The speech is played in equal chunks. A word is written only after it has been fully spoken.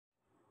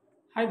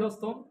Hi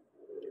दोस्तों,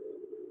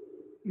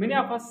 many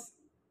of us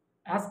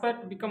aspire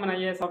to become an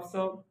IAS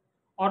officer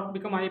or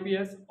become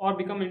IPS or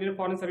become Indian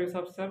Foreign Service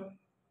officer.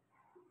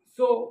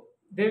 So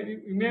they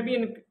you may be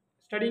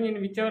studying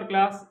in whichever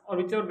class or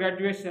whichever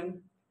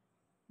graduation,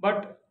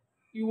 but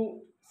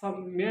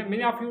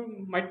many of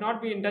you might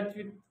not be in touch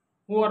with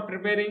who are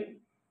preparing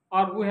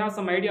or who have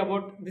some idea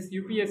about this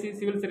UPSC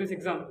civil service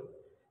exam.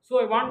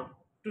 So I want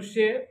to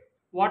share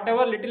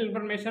whatever little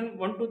information,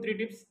 one, two, three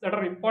tips that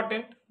are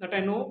important that I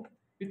know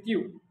with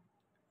you.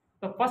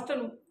 The first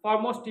and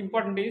foremost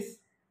important is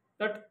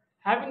that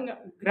having a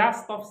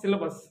grasp of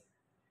syllabus.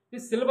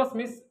 This syllabus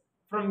means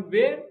from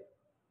where,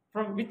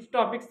 from which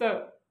topics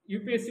the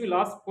UPSC will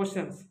ask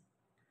questions.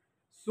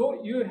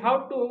 So you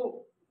have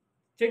to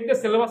check the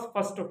syllabus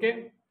first,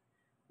 okay?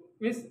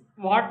 Means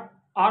what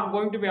are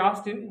going to be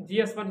asked in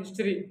GS1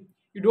 history.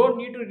 You don't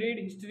need to read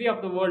history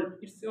of the world.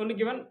 It's only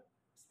given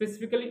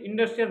specifically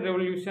industrial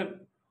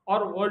revolution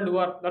or world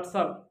war. That's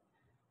all.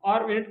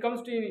 Or when it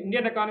comes to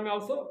Indian economy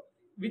also,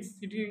 which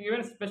it is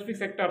given specific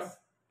sectors,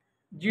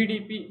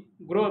 GDP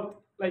growth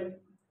like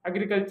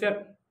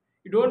agriculture.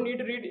 You don't need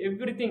to read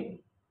everything.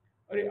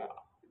 Or,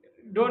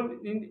 don't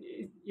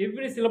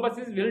every syllabus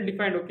is well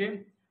defined.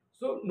 Okay,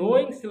 so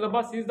knowing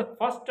syllabus is the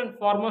first and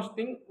foremost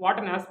thing what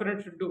an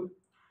aspirant should do,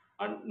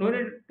 and no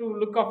need to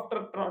look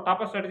after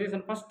topper strategies.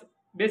 And first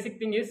basic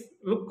thing is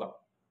look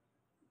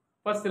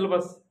for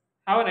syllabus,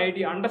 have an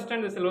idea,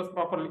 understand the syllabus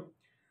properly.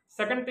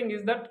 Second thing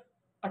is that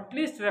at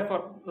least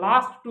refer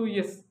last 2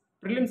 years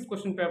prelims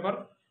question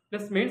paper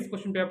plus mains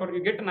question paper.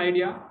 You get an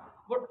idea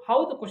about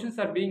how the questions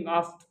are being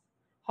asked,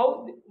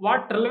 how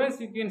what relevance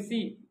you can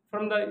see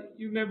from the,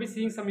 you may be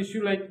seeing some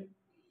issue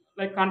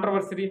like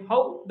controversy,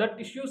 how that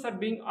issues are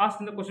being asked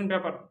in the question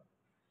paper.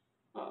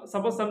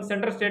 Suppose some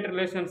center state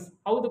relations,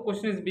 how the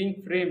question is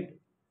being framed.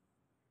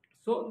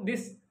 So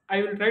this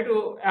I will try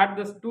to add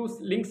those two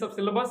links of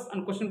syllabus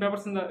and question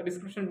papers in the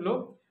description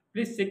below.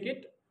 Please check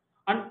it.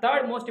 And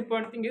third most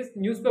important thing is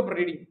newspaper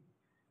reading.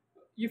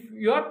 If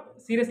you are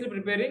seriously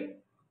preparing,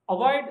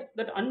 avoid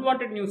that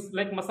unwanted news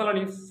like masala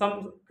news.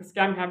 Some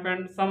scam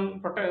happened.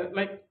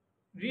 Like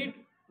read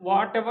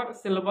whatever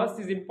syllabus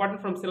is important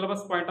from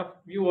syllabus point of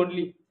view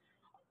only.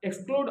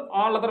 Exclude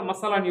all other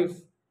masala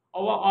news.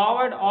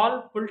 Avoid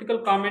all political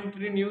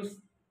commentary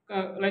news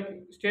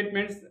like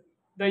statements.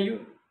 The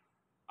you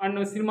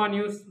and cinema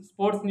news,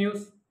 sports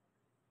news.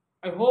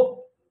 I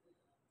hope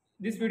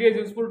this video is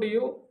useful to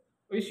you.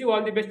 Wish you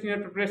all the best in your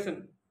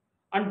preparation.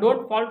 And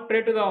don't fall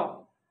prey to the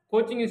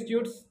coaching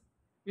institutes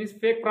with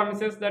fake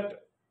promises that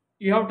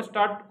you have to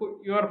start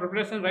your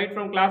preparation right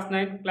from class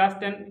 9, class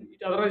 10.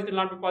 Otherwise, it will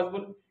not be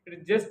possible. It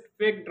is just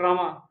fake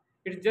drama.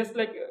 It's just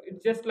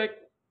like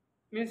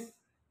means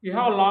you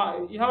have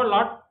a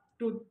lot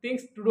to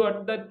things to do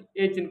at that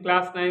age in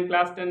class 9,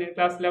 class 10, in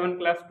class 11,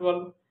 class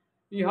 12.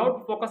 You have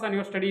to focus on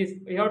your studies.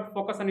 You have to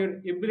focus on your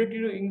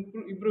ability to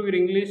improve your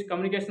English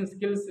communication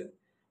skills.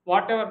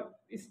 Whatever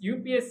is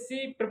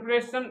UPSC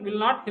preparation will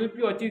not help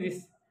you achieve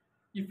this.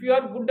 If you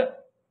are good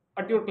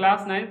at your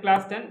class 9,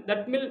 class 10,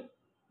 that will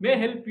may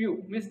help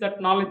you, means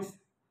that knowledge.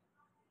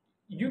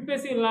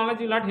 UPSC knowledge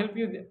will not help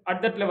you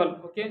at that level.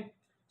 Okay,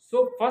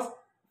 so first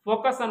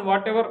focus on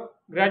whatever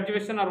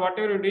graduation or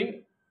whatever you're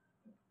doing,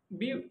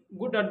 be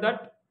good at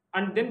that,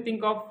 and then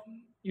think of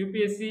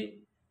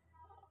UPSC.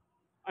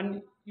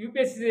 And UPSC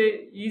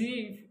is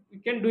easy if you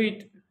can do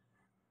it.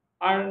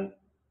 And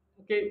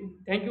okay,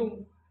 thank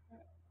you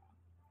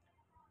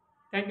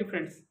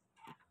friends.